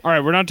All right,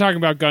 we're not talking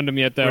about Gundam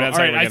yet, though. We're not All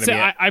talking right, about Gundam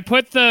yet. I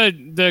put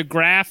the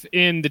graph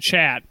in the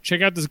chat.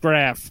 Check out this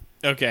graph.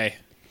 Okay.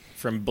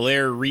 From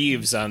Blair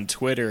Reeves on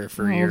Twitter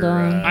for Hold your...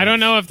 on. I don't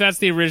know if that's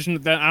the original.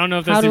 I don't know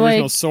if that's How the do I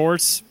original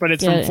source, but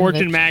it's get from it in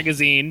Fortune the-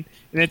 magazine,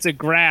 and it's a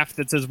graph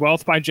that says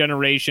wealth by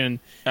generation.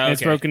 And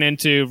it's Okay. broken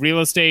into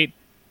real estate,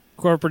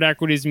 corporate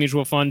equities,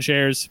 mutual fund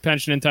shares,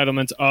 pension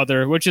entitlements,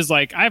 other. Which is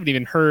like I haven't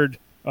even heard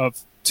of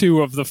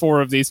 2 of the 4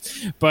 of these,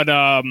 but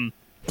Damn,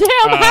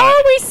 how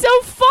are we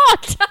so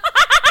fucked?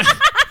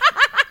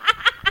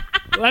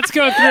 let's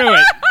go through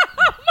it.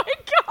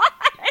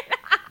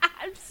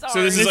 I'm sorry.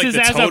 So this is This like is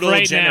the as of total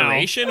right now.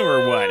 generation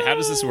or what? How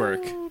does this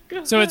work?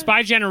 So it's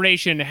by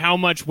generation how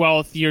much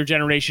wealth your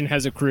generation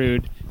has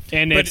accrued,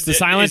 and But it's the is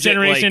silent it,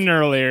 generation like-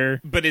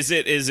 earlier. But is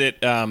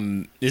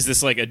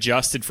this like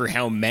adjusted for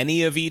how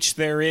many of each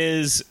there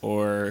is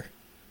or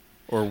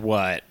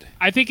what?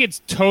 I think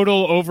it's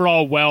total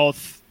overall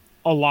wealth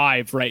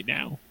alive right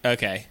now,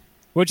 Okay.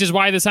 which is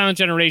why the silent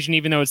generation,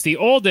 even though it's the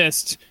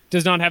oldest,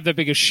 does not have the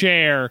biggest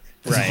share.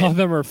 'Cause Right. all of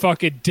them are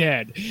fucking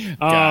dead.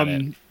 Got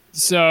it.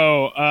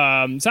 So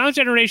silent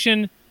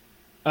generation,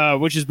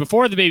 which is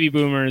before the baby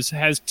boomers,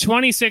 has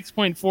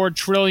 $26.4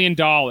 trillion.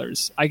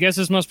 I guess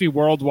this must be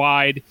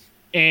worldwide,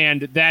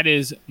 and that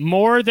is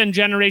more than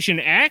Generation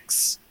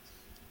X,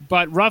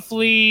 but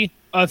roughly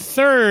a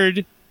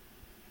third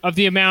of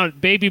the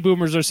amount baby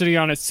boomers are sitting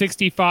on at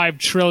 $65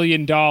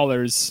 trillion.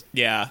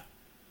 Yeah.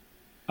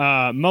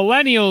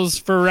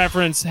 Millennials, for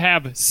reference,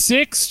 have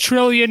 $6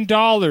 trillion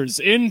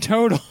in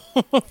total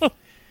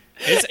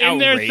It's in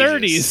their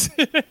outrageous.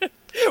 30s.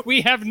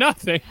 We have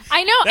nothing.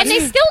 I know, and they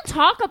still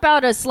talk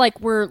about us like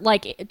we're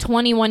like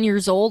 21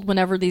 years old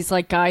whenever these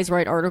like guys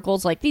write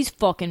articles like these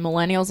fucking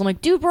millennials. I'm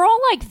like, dude, we're all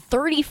like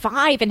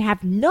 35 and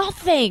have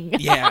nothing.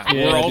 Yeah,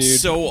 Yeah, we're all dude.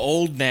 so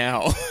old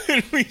now,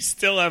 and we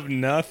still have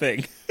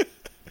nothing. I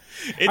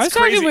It's was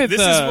talking crazy. with,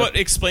 This is what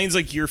explains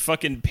like your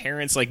fucking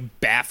parents' like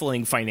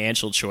baffling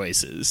financial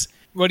choices.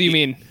 What do you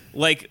mean?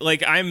 Like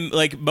I'm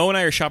like Mo and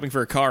I are shopping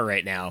for a car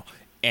right now,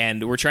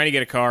 and we're trying to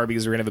get a car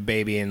because we're gonna have a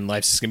baby and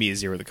life's just gonna be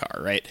easier with a car,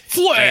 right?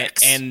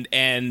 Flex!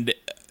 And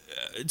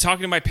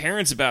talking to my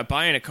parents about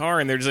buying a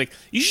car, and they're just like,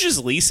 "You should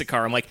just lease a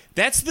car." I'm like,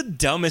 "That's the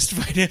dumbest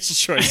financial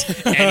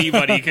choice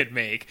anybody could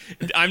make."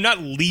 I'm not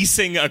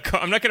leasing a car.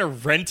 I'm not gonna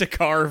rent a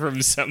car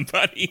from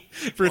somebody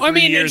for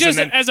 3 years just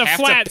and then as a have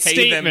to flat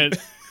pay them. statement.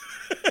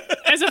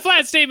 As a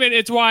flat statement,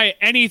 it's why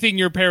anything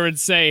your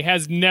parents say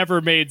has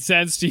never made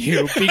sense to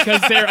you because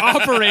they're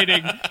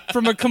operating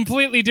from a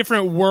completely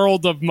different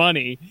world of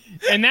money,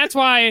 and that's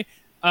why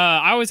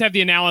I always have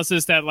the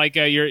analysis that like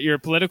your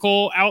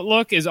political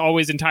outlook is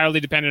always entirely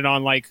dependent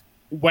on like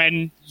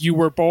when you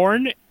were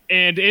born,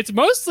 and it's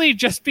mostly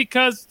just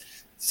because.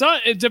 So,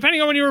 depending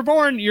on when you were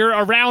born, you're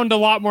around a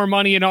lot more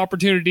money and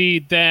opportunity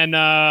than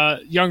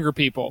younger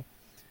people.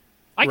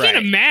 I can't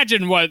Right.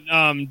 imagine what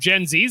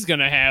Gen Z's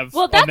going to have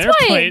Well, on that's their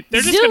why plate.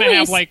 They're just going to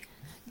have Zoomies- like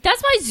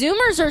That's why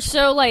Zoomers are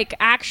so like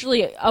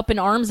actually up in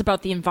arms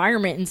about the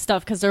environment and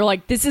stuff because they're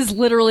like, this is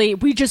literally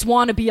we just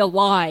want to be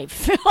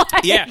alive.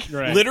 Like- Yeah,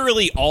 Right.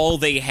 literally all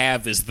they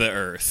have is the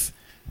Earth.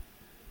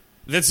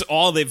 That's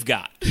all they've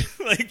got.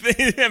 Like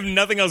they have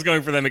nothing else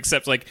going for them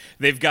except like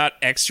they've got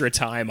extra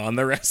time on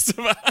the rest of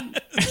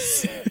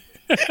us.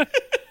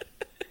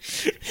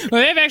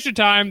 well, they have extra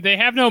time. They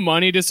have no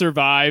money to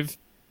survive.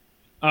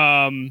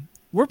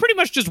 We're pretty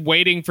much just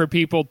waiting for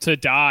people to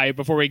die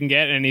before we can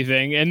get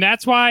anything, and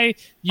that's why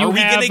you Are we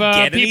have gonna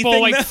get people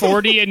anything, like though?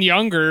 40 and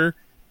younger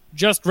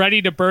just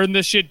ready to burn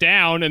this shit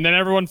down, and then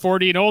everyone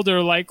 40 and older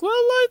are like, well,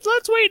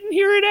 let's wait and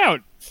hear it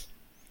out.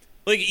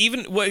 Like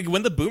even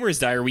when the boomers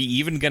die, are we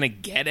even gonna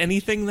get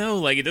anything though?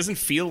 Like it doesn't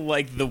feel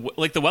like the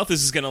wealth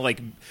is just gonna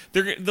like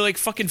they're like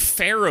fucking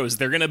pharaohs.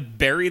 They're gonna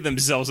bury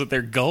themselves with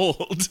their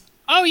gold.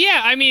 Oh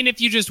yeah, I mean, if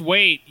you just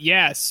wait,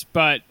 yes,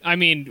 but I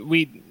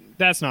mean,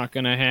 that's not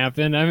going to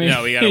happen. I mean,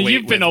 No, we gotta wait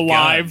you've been with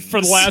alive guns.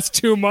 for the last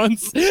 2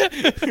 months.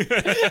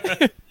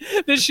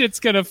 This shit's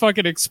going to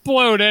fucking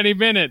explode any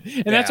minute.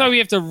 And that's Yeah. why we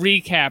have to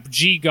recap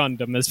G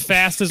Gundam as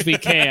fast as we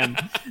can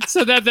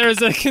so that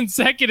there's a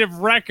consecutive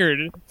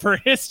record for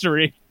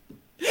history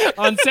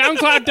on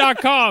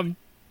SoundCloud.com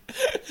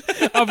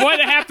of what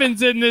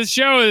happens in this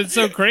show. It's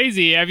so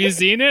crazy. Have you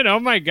seen it? Oh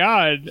my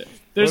God.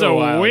 There's What a a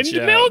wild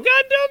windmill show.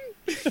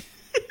 Gundam?